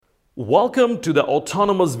Welcome to the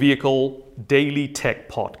Autonomous Vehicle Daily Tech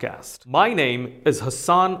Podcast. My name is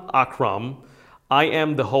Hassan Akram. I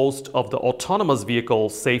am the host of the Autonomous Vehicle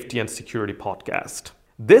Safety and Security Podcast.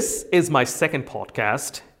 This is my second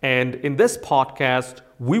podcast, and in this podcast,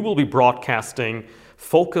 we will be broadcasting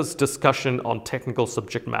focused discussion on technical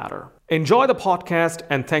subject matter. Enjoy the podcast,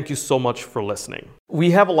 and thank you so much for listening. We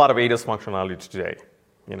have a lot of ADAS functionality today.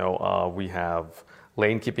 We have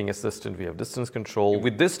lane keeping assistant, we have distance control.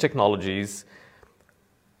 With these technologies,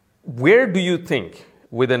 where do you think,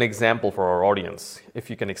 with an example for our audience, if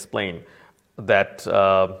you can explain, that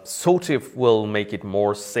SOTIF will make it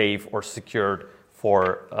more safe or secured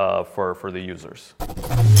for the users?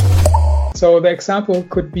 So the example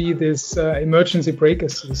could be this emergency brake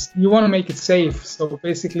assist. You want to make it safe. So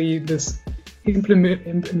basically this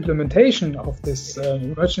implementation of this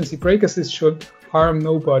emergency brake assist should harm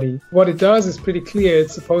nobody. What it does is pretty clear.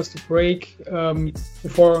 It's supposed to brake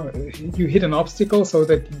before you hit an obstacle so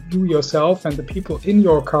that you yourself and the people in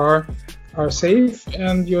your car are safe,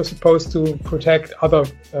 and you're supposed to protect other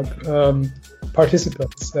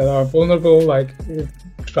participants that are vulnerable, like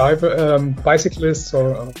bicyclists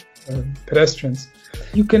or pedestrians.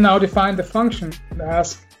 You can now define the function and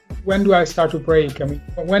ask, when do I start to brake?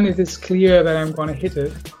 When it is clear that I'm going to hit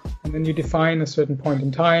it, and then you define a certain point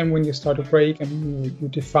in time when you start to brake, and you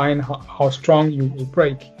define how strong you will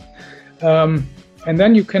brake. And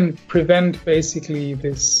then you can prevent basically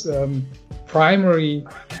this primary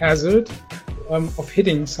hazard of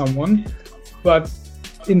hitting someone. But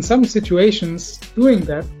in some situations, doing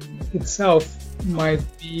that itself might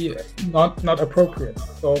be not appropriate.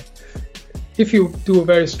 So if you do a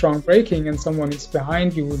very strong braking and someone is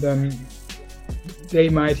behind you, then they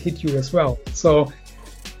might hit you as well. So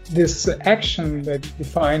this action that you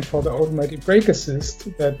defined for the automatic brake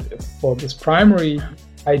assist, that for this primary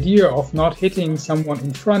idea of not hitting someone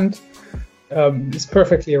in front, is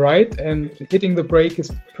perfectly right, and hitting the brake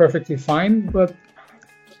is perfectly fine, but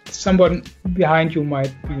someone behind you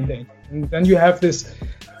might be in danger. And then you have this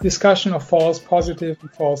discussion of false positive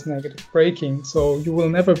and false negative braking. So you will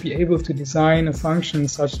never be able to design a function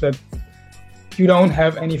such that you don't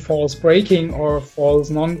have any false braking or false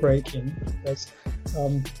non-braking, because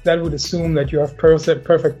that would assume that you have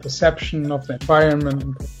perfect perception of the environment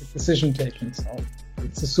and perfect decision taking. So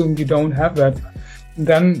it's assumed you don't have that. And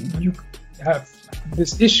then you have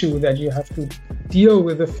this issue that you have to deal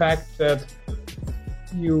with the fact that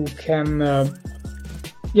you can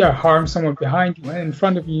harm someone behind you, and in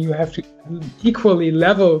front of you. You have to equally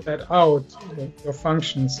level that out, your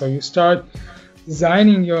function. So you start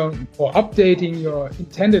designing or updating your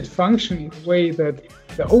intended function in a way that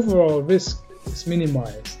the overall risk is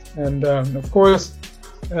minimized. And of course,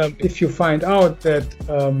 if you find out that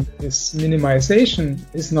this minimization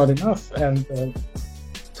is not enough, and the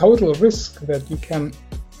total risk that you can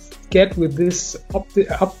get with this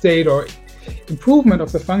update or improvement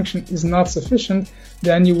of the function is not sufficient,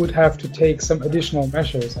 then you would have to take some additional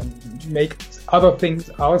measures and make other things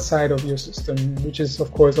outside of your system, which is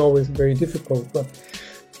of course always very difficult. But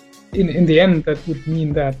in the end, that would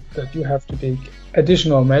mean that you have to take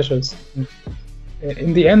additional measures.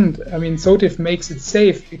 In the end, SOTIF makes it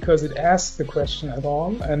safe because it asks the question at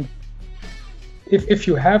all. And if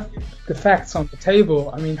you have the facts on the table,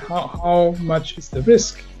 how much is the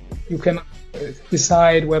risk? You can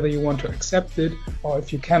decide whether you want to accept it or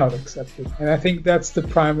if you cannot accept it. And I think that's the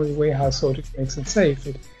primary way how SOTIF makes it safe.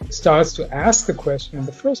 It starts to ask the question in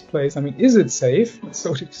the first place, is it safe?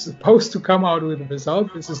 SOTIF is supposed to come out with a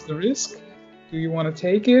result. This is the risk. Do you want to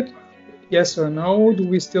take it? Yes or no? Do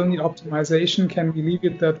we still need optimization? Can we leave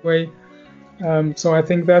it that way? So I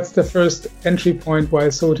think that's the first entry point why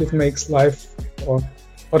SOTIF makes life or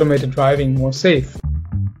automated driving more safe.